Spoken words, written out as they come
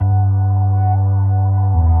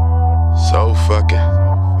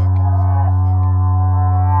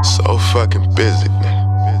fucking busy.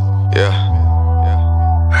 Yeah.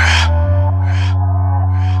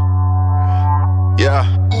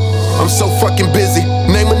 I'm so fucking busy.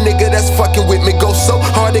 Name a nigga that's fucking with me. Go so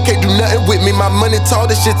hard they can't do nothing with me. My money tall,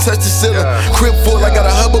 this shit touch the ceiling. Crib full, I got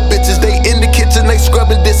a hub of bitches. They in the kitchen, they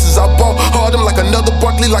scrubbing dishes. I ball hard, I'm like another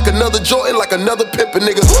Barkley, like another Jordan, like another pimpin',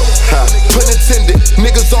 nigga. Pun intended.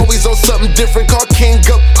 Niggas always on something different. Call King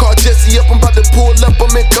up, call Jesse up. I'm about to pull up,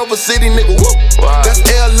 I'm in Cover City, nigga. That's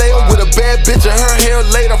LA, I'm with a bad bitch and her hair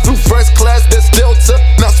laid. I flew first class, that's Delta.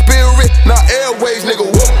 Not Spirit, not Airways, nigga.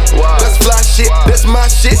 That's fly shit, that's my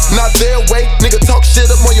shit, not their way. Nigga talk shit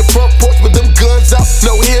up on your front porch with them guns out.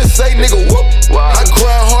 No hearsay, nigga. I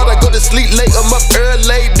grind hard, I go to sleep late, I'm up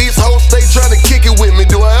early. These hoes stay trying to kick it with me.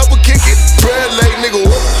 Do I ever kick it? Prayer late, nigga.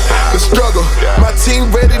 The struggle, my team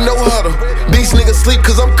ready, no huddle. These niggas sleep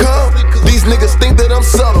cause I'm calm. These niggas think that I'm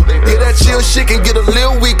subtle. Yeah, that chill shit can get a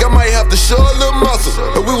little weak. I might have to show a little muscle.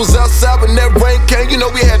 But we was outside when that rain came, you know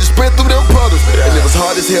we had to sprint through them puddles. And it was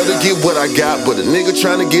hard as hell to get what I got, but a nigga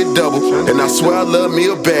trying to get double. And I swear I love me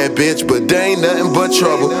a bad bitch, but they ain't nothing but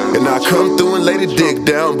trouble. And I come through and lay the dick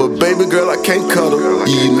down, but baby girl I can't cuddle.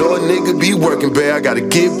 Yeah, you know a nigga be working bad, I gotta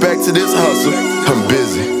get back to this hustle. I'm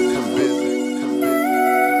busy.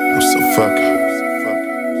 I'm so fucking busy.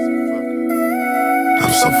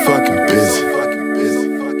 I'm so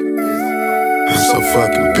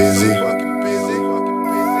fucking busy.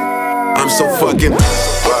 I'm so fucking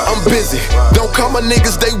I'm busy. Don't call my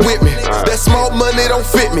niggas, they with me. That small money don't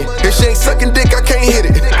fit me. If she ain't sucking dick, I can't hit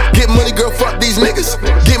it. Get money, girl, fuck these niggas.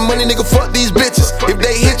 Get money, nigga, fuck these bitches. If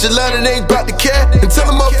they hit your line and they ain't bout to care, then tell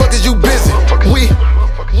them motherfuckers you busy. We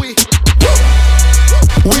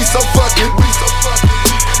so fucking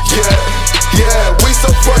yeah, we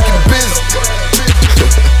so fucking busy.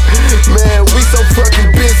 Man, we so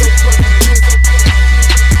fucking busy.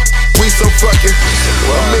 We so fucking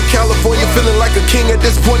I'm in California feeling like a king at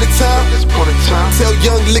this point in time. Tell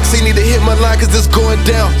young Licks he need to hit my line cause it's going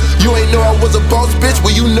down. You ain't know I was a boss bitch,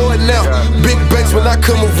 well you know it now. Big banks when I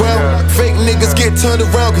come around. Fake niggas get turned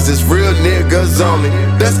around cause it's real niggas on me.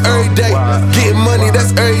 That's every day. Getting money,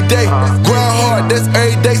 that's every day. Grind hard, that's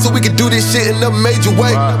every day so we can do this shit in a major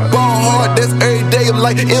way. Ball hard, that's every day. I'm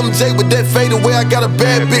like MJ with that fade away. I got a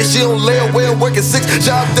bad bitch, she don't lay away. I'm working 6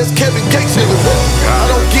 jobs, that's Kevin Gates, nigga. I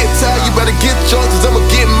don't get tired, you better get yours cause I'ma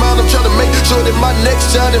get mine. I'm trying to make sure that my neck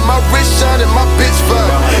shine and my wrist shine and my bitch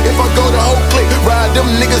fine. If I go the whole clique, ride them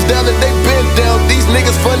niggas down and they bend down. These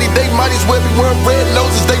niggas funny, they might as well be wearing red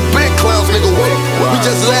noses. They big clowns, nigga. We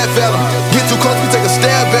just laugh at them. Get too close, we take a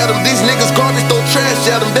stab at them. These niggas garbage, throw trash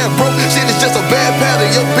at them. That broke shit is just a bad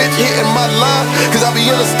pattern. Your bitch hitting my line cause I be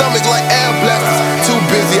in the stomach like air blasters. Too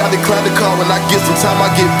busy, I decline the call. When I get some time,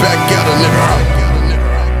 I get back at her, nigga.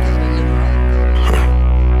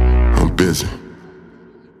 I'm busy.